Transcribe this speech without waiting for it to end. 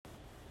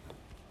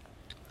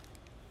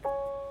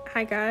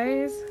Hi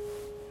guys,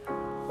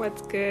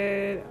 what's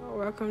good?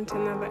 Welcome to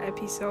another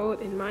episode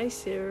in my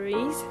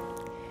series.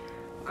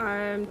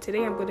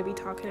 Today I'm going to be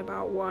talking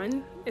about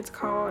one. It's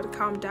called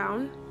Calm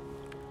Down.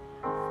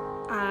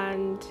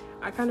 And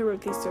I kind of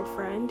wrote this to a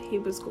friend. He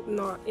was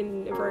not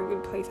in a very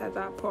good place at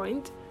that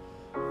point.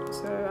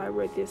 So I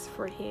wrote this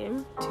to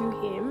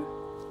him.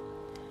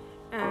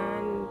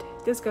 And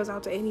this goes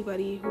out to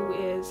anybody who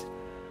is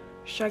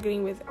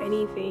struggling with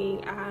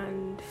anything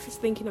and is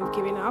thinking of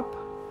giving up.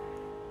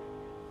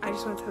 I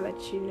just want to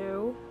let you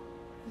know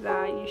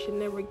that you should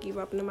never give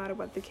up no matter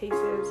what the case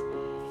is,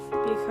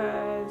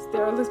 because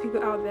there are all those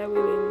people out there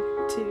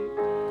willing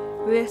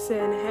to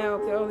listen,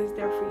 help. They're always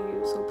there for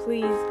you. So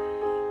please,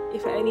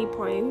 if at any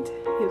point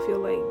you feel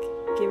like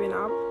giving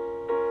up,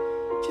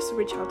 just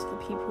reach out to the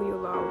people you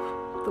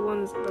love, the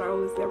ones that are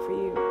always there for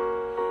you,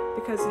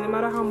 because no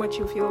matter how much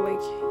you feel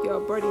like you're a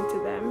burden to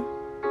them,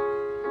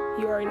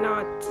 you are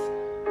not.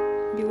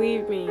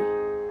 Believe me,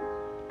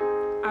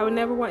 I would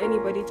never want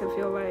anybody to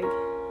feel like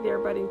they're a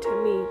burden to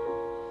me.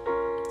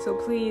 So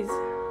please,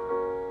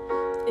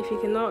 if you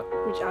cannot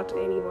reach out to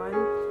anyone,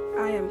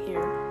 I am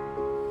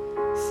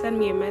here. Send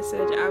me a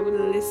message. I would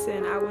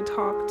listen. I would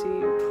talk to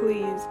you.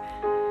 Please,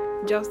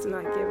 just do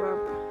not give up.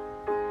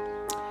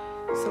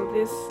 So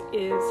this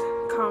is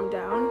Calm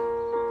Down,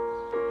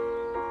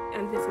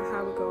 and this is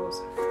how it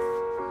goes.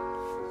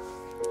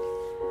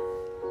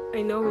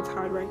 I know it's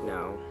hard right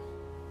now,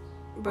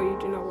 but you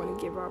do not want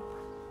to give up,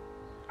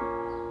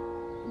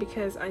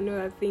 because I know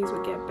that things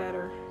will get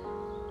better.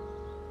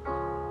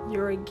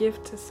 You're a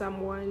gift to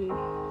someone.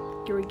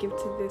 You're a gift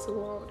to this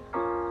world.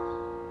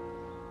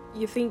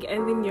 You think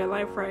ending your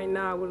life right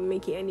now will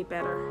make it any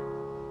better?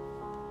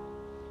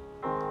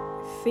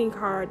 Think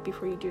hard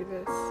before you do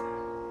this,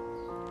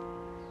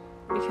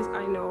 because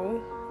I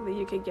know that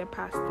you can get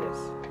past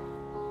this.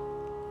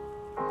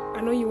 I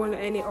know you want to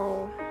end it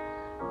all,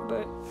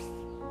 but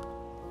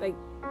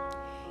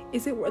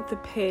is it worth the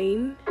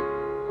pain?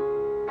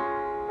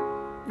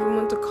 You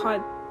want to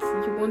cut,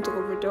 you want to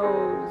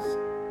overdose.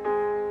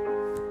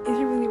 Is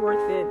it really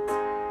worth it?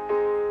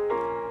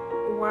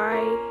 Why?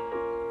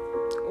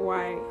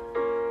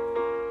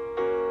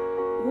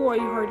 Who are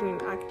you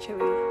hurting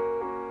actually?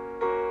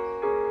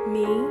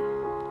 Me?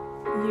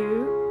 You?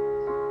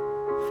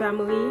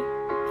 Family?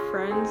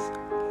 Friends?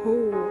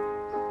 Who?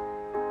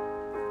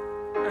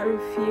 I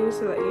refuse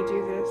to let you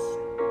do this.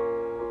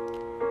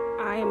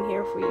 I am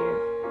here for you.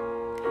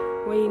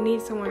 When you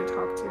need someone to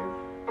talk to,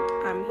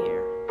 I'm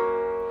here.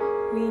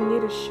 When you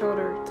need a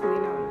shoulder to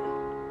lean on,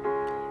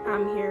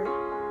 I'm here.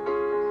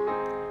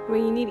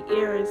 When you need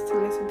ears to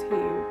listen to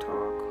you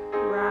talk,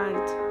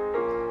 rant,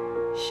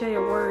 share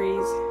your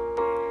worries,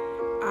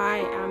 I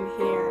am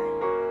here.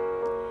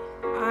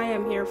 I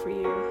am here for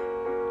you.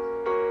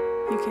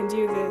 You can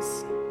do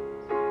this.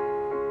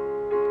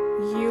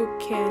 You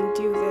can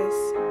do this.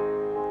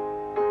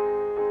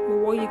 But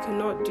what you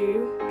cannot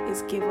do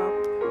is give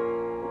up.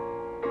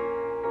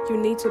 You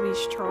need to be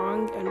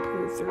strong and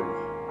pull through.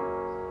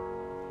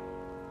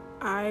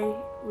 I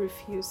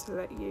refuse to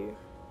let you.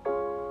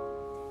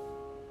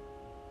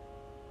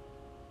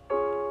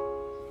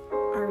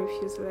 I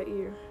refuse to let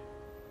you.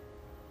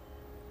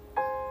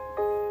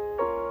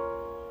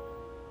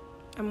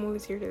 I'm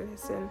always here to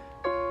listen.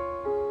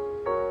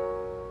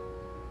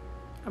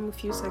 I'm a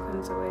few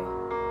seconds away.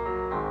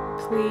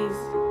 Please,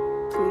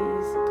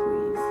 please,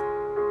 please.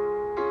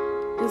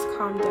 Just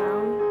calm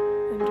down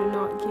and do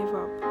not give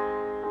up.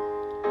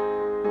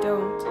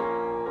 Don't.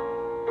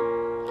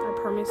 I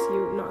promise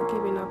you, not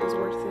giving up is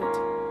worth it.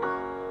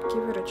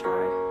 Give it a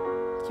try.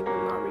 You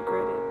will not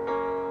regret it.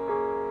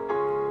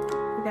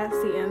 That's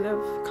the end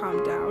of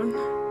Calm Down.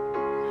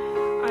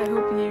 I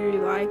hope you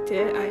liked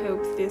it. I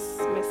hope this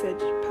message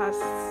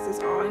passes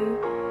on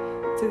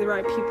to the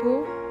right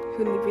people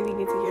who really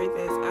need to hear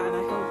this, and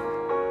I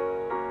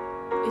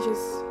hope it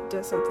just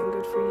does something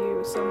good for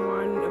you.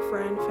 Someone, a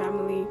friend,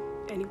 family,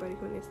 anybody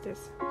who needs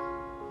this.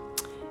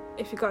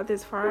 If you got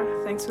this far,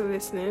 thanks for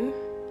listening.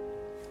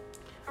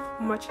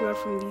 Much love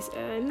from this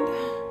end.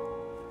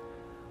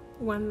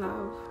 One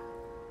love.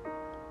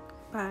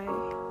 Bye.